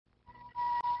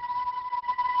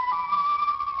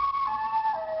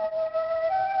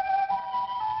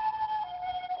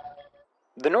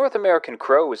The North American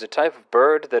crow is a type of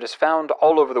bird that is found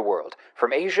all over the world,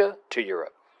 from Asia to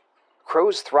Europe.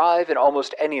 Crows thrive in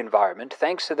almost any environment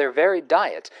thanks to their varied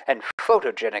diets and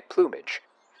photogenic plumage.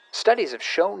 Studies have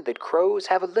shown that crows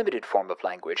have a limited form of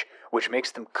language, which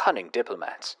makes them cunning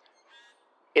diplomats.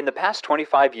 In the past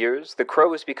 25 years, the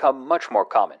crow has become much more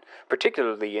common,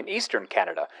 particularly in eastern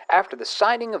Canada, after the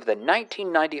signing of the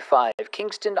 1995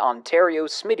 Kingston, Ontario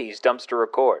Smitty's dumpster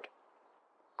accord.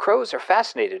 Crows are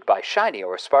fascinated by shiny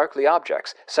or sparkly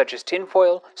objects, such as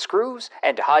tinfoil, screws,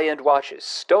 and high-end watches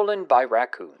stolen by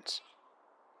raccoons.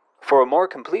 For a more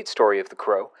complete story of the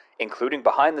crow, including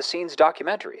behind-the-scenes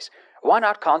documentaries, why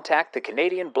not contact the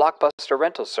Canadian Blockbuster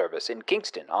rental service in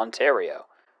Kingston, Ontario?